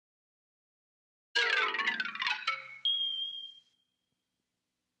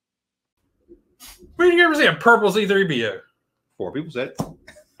did you ever see a purple C-3PO? 4 people said it.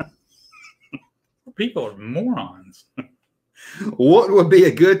 People are morons. What would be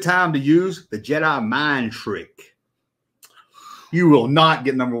a good time to use the Jedi mind trick? You will not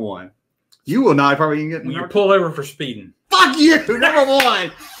get number 1. You will not probably get when you pull over for speeding. Fuck you, number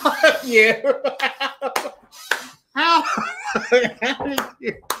 1. Fuck you. How did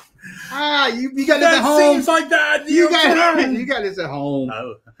you? You got this at home. Seems like that. You got this at home. I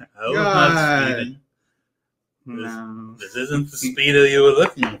was not speeding. No. This isn't the speeder you were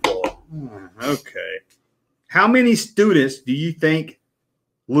looking for. Okay. How many students do you think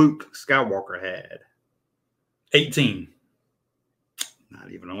Luke Skywalker had? 18.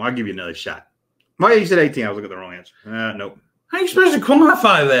 Not even. I'll give you another shot. Why you said 18? I was looking at the wrong answer. Nope. How are you supposed to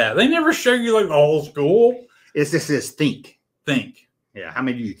quantify that? They never show you like all school. It's just says think. Think. Yeah. How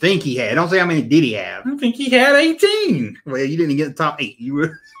many do you think he had? Don't say how many did he have. I think he had 18. Well, you didn't get the top 8. You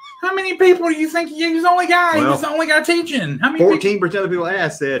were. How many people do you think he was the only guy? Well, he was the only guy teaching. How many? 14% of the people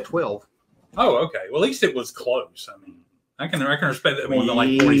asked said 12. Oh, okay. Well, at least it was close. I mean, I can respect that more than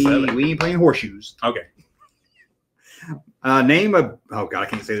like 47. We ain't playing horseshoes. Okay. Name a. Oh God, I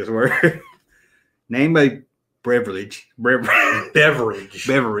can't say this word. Name a beverage. Beverage.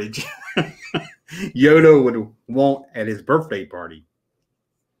 Yoda would want at his birthday party.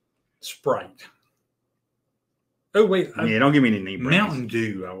 Sprite. Oh wait. Yeah, don't give me any name. Mountain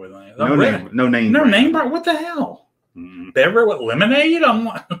Dew. I would think. No name. No name. No name. What the hell? Beverage? What? Lemonade?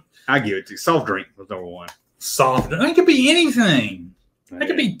 I give it to you. Soft drink was number 1. Soft. That could be anything. That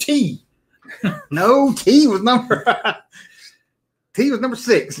could be tea. No, tea was number. Tea was number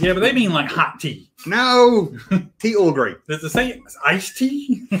 6. Yeah, but they mean like hot tea. No, tea Earl Grey. Does it say iced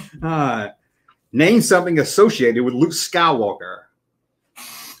tea? Name something associated with Luke Skywalker.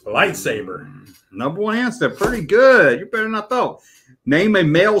 Lightsaber. Number 1 answer. Pretty good. You better not thought. Name a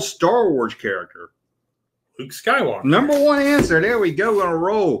male Star Wars character. Luke Skywalker. Number 1 answer. There we go. We're on a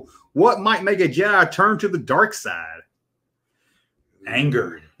roll. What might make a Jedi turn to the dark side?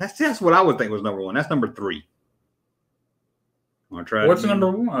 Anger. That's what I would think was number 1. That's number 3. Want to try? What's number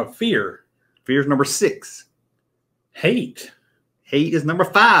 1? Fear. Fear is number 6. Hate. Hate is number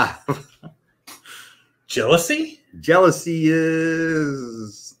 5. Jealousy. Jealousy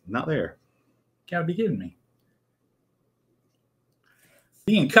is not there. Gotta be kidding me.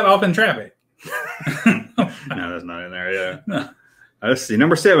 Being cut off in traffic. No, that's not in there. Yeah. No. Let's see.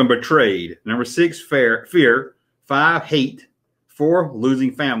 Number 7, betrayed. Number 6, fear. 5, hate. 4,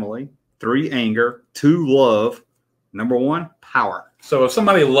 losing family. 3, anger. 2, love. Number 1, power. So if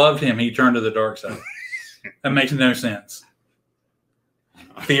somebody loved him, he turned to the dark side. That makes no sense.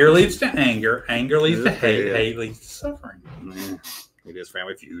 Fear leads to anger. Anger leads to hate. Yeah. Hate leads to suffering. Yeah. It is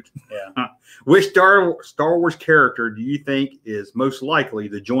Family Feud. Yeah. Which Star Wars character do you think is most likely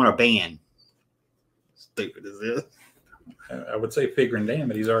to join a band? Stupid as this. I would say Figure and Dan,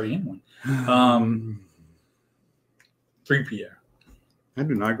 but he's already in one. 3PO. I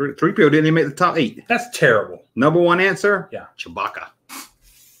do not agree. 3PO didn't even make the top 8. That's terrible. Number 1 answer? Yeah. Chewbacca.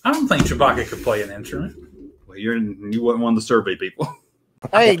 I don't think Chewbacca could play an instrument. Well, you wasn't one of the survey people.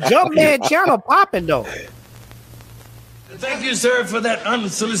 Hey, Junkman channel popping though. Thank you, sir, for that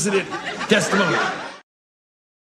unsolicited testimony.